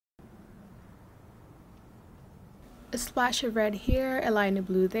A splash of red here, a line of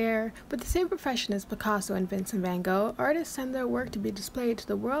blue there. With the same profession as Picasso and Vincent van Gogh, artists send their work to be displayed to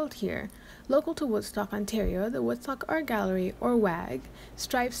the world here. Local to Woodstock, Ontario, the Woodstock Art Gallery, or WAG,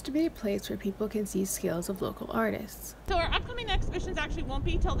 strives to be a place where people can see skills of local artists. So our upcoming exhibitions actually won't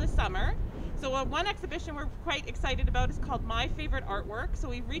be till this summer. So one exhibition we're quite excited about is called My Favorite Artwork. So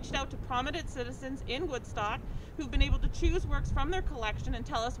we've reached out to prominent citizens in Woodstock who've been able to choose works from their collection and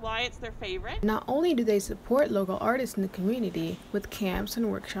tell us why it's their favorite. Not only do they support local artists in the community with camps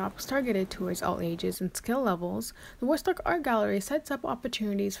and workshops targeted towards all ages and skill levels, the Woodstock Art Gallery sets up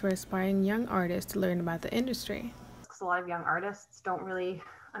opportunities for aspiring young artists to learn about the industry. Because a lot of young artists don't really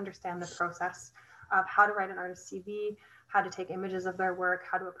understand the process of how to write an artist's CV, how to take images of their work,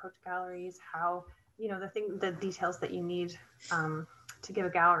 how to approach galleries, how, the details that you need to give a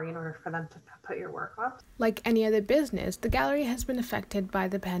gallery in order for them to put your work up. Like any other business, the gallery has been affected by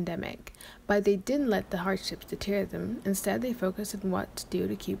the pandemic, but they didn't let the hardships deter them. Instead, they focused on what to do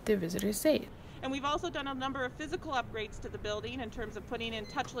to keep their visitors safe. And we've also done a number of physical upgrades to the building in terms of putting in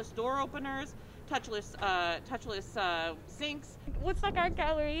touchless door openers, touchless sinks. Woodstock Art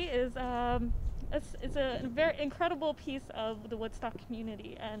Gallery is it's a very incredible piece of the Woodstock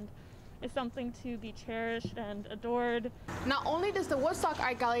community, and it's something to be cherished and adored. Not only does the Woodstock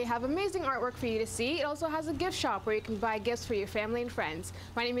Art Gallery have amazing artwork for you to see, it also has a gift shop where you can buy gifts for your family and friends.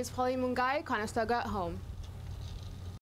 My name is Pauline Mungay, Conestoga at Home.